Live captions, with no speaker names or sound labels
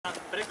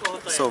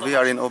So we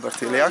are in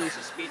Obertilliach,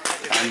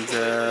 and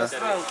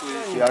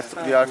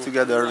we are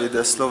together with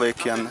the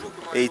Slovakian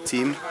A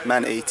team,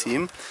 man A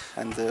team,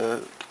 and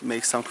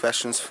make some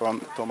questions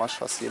from Tomas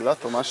Hasilla.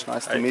 Tomas,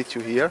 nice to meet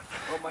you here.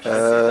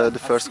 The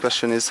first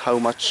question is how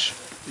much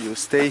you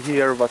stay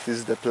here. What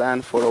is the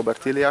plan for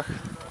Obertilliach?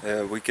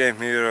 We came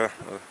here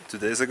 2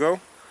 days ago,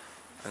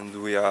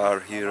 and we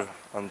are here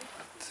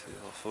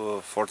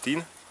until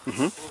 14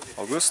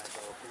 August.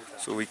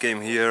 So we came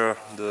here.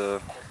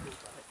 The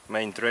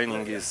main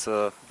training is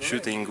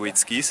shooting with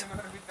skis.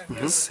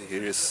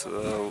 Here is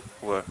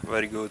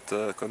very good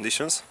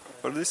conditions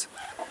for this,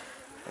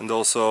 and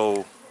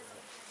also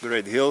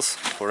great hills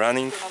for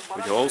running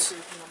with holes,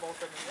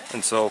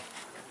 and so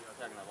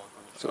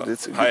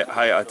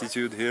high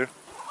altitude here.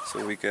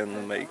 So we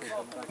can make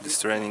this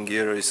training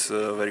here is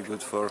very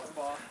good for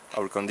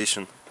our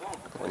condition.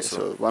 Okay,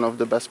 so one of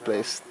the best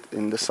places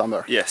in the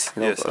summer. Yes,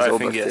 yes, I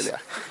think yes.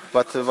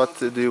 But what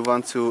do you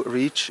want to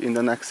reach in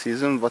the next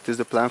season? What is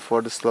the plan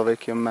for the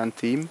Slovakian man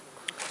team?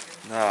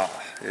 Yeah,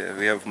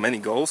 we have many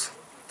goals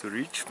to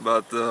reach,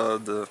 but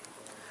the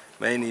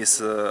main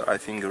is I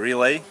think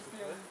relay.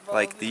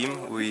 Like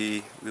team,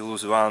 we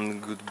lose one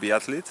good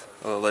biathlete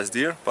last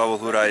year. Pavel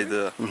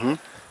Huraj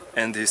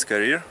ended his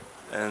career.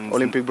 And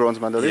Olympic bronze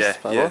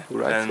medalist, Pavel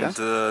Huraj.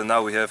 And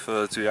now we have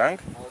two young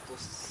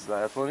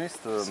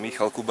biathlonists,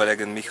 Michal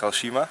Kubaliak and Michal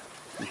Šima.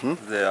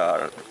 They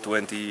are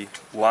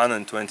 21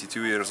 and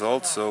 22 years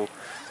old, so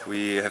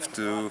we have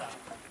to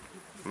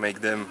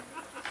make them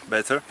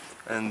better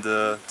and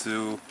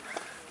to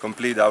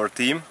complete our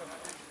team,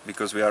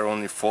 because we are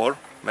only 4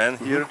 men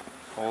here,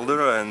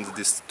 older, and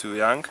these 2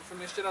 young.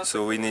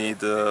 So we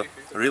need a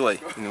relay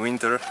in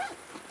winter.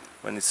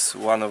 When it's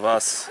one of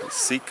us is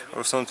sick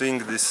or something,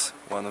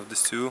 one of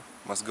these 2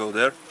 must go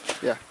there.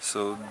 Yeah.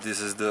 So this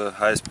is the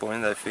highest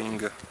point. I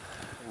think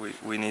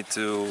we need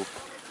to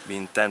be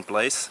in 10th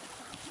place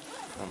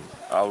on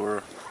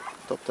our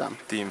top 10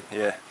 team.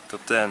 Yeah,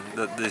 top 10.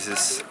 This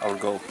is our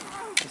goal.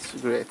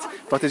 That's great.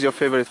 What is your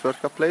favorite World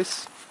Cup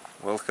place?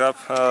 World Cup,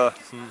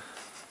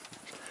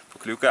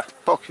 Pokljuka.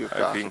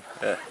 Pokljuka. I think.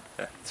 Yeah.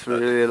 It's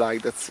really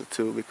like that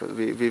too, because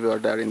we were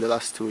there in the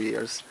last 2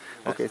 years.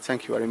 Okay,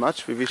 thank you very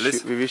much. We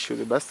wish you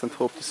the best and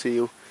hope to see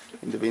you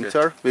in the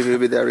winter. Okay. We will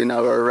be there in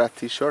our red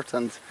T-shirt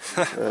and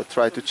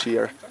try to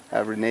cheer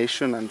every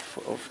nation and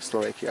of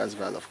Slovakia as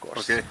well, of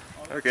course. Okay.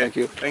 Thank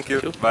you. Thank you.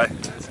 Bye.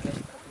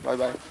 Bye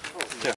bye.